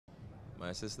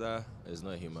My sister is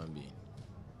not a human being.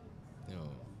 You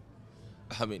know,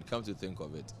 I mean, come to think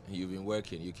of it, you've been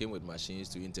working. You came with machines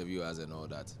to interview us and all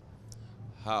that.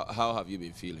 How have you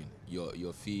been feeling?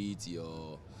 Your feet,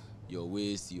 your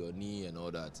waist, your knee, and all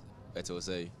that. It will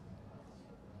say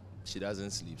she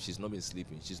doesn't sleep. She's not been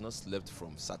sleeping. She's not slept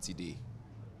from Saturday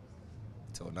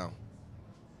till now.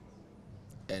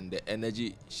 And the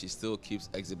energy she still keeps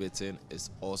exhibiting is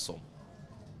awesome.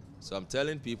 So I'm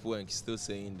telling people and still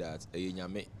saying that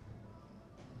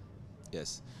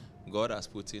yes, God has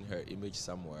put in her image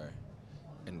somewhere,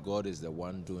 and God is the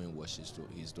one doing what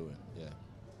he's doing. Yeah,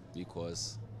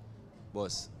 because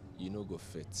boss, you know, go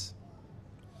fit.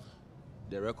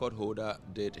 The record holder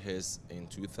did his in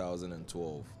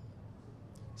 2012.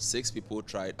 6 people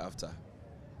tried after.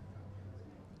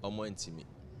 Almost intimate.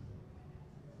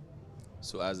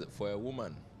 So as for a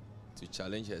woman to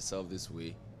challenge herself this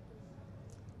way,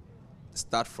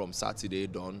 start from Saturday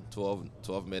dawn,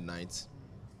 12 midnight,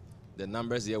 the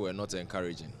numbers here were not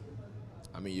encouraging.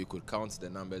 I mean, you could count the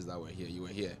numbers that were here. You were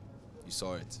here. You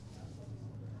saw it.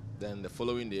 Then the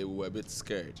following day, we were a bit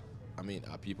scared. I mean,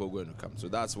 are people going to come? So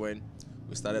that's when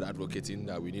we started advocating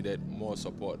that we needed more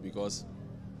support because,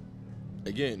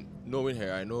 again, knowing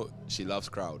her, I know she loves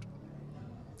crowd.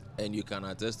 And you can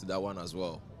attest to that one as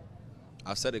well.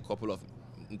 I've said a couple of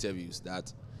interviews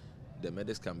that the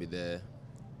medics can be there,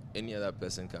 any other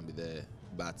person can be there,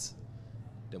 but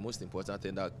the most important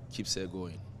thing that keeps her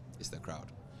going is the crowd.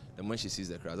 And when she sees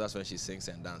the crowd, that's when she sings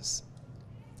and dances.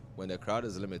 When the crowd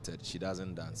is limited, she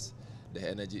doesn't dance. The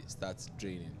energy starts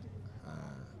draining.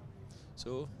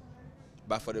 So,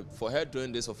 but for her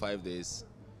doing this for 5 days,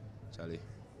 Charlie,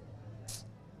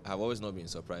 I've always not been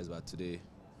surprised, but today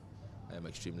I am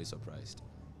extremely surprised.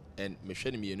 And you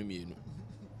say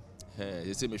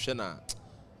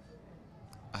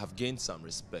I have gained some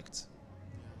respect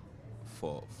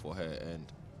for her, and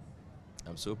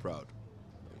I'm so proud.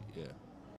 Yeah.